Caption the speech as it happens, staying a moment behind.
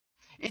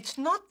It's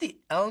not the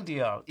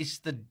LDL, it's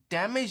the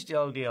damaged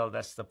LDL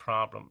that's the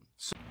problem.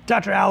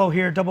 Dr. Allo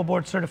here, double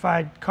board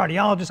certified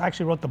cardiologist. I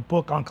actually wrote the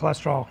book on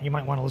cholesterol. You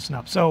might want to listen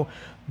up. So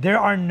there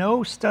are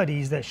no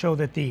studies that show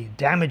that the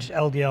damaged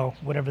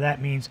LDL, whatever that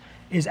means,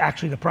 is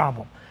actually the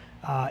problem.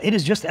 It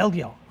is just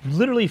LDL.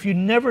 Literally, if you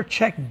never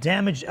check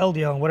damaged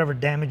LDL, and whatever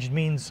damaged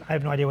means, I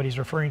have no idea what he's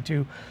referring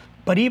to.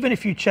 But even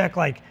if you check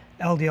like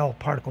LDL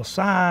particle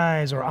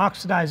size or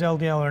oxidized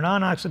LDL or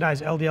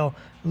non-oxidized LDL,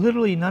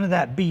 literally none of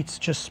that beats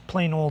just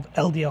plain old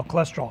LDL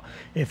cholesterol.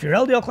 If your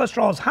LDL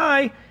cholesterol is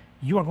high,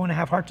 you are going to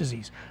have heart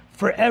disease.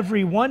 For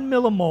every 1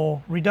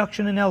 millimole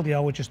reduction in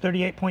LDL, which is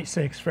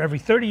 38.6, for every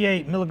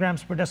 38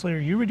 milligrams per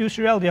deciliter you reduce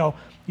your LDL,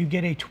 you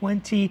get a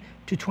 20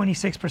 to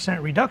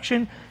 26%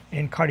 reduction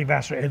in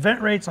cardiovascular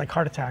event rates like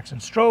heart attacks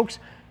and strokes,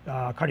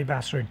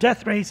 cardiovascular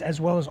death rates,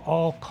 as well as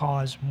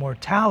all-cause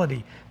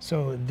mortality.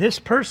 So this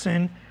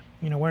person,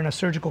 wearing a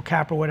surgical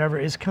cap or whatever,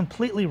 is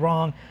completely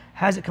wrong,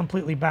 has it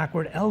completely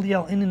backward.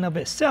 LDL in and of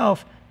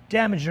itself,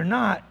 damaged or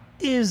not,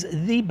 is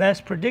the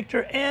best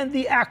predictor and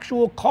the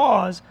actual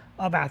cause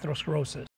of atherosclerosis.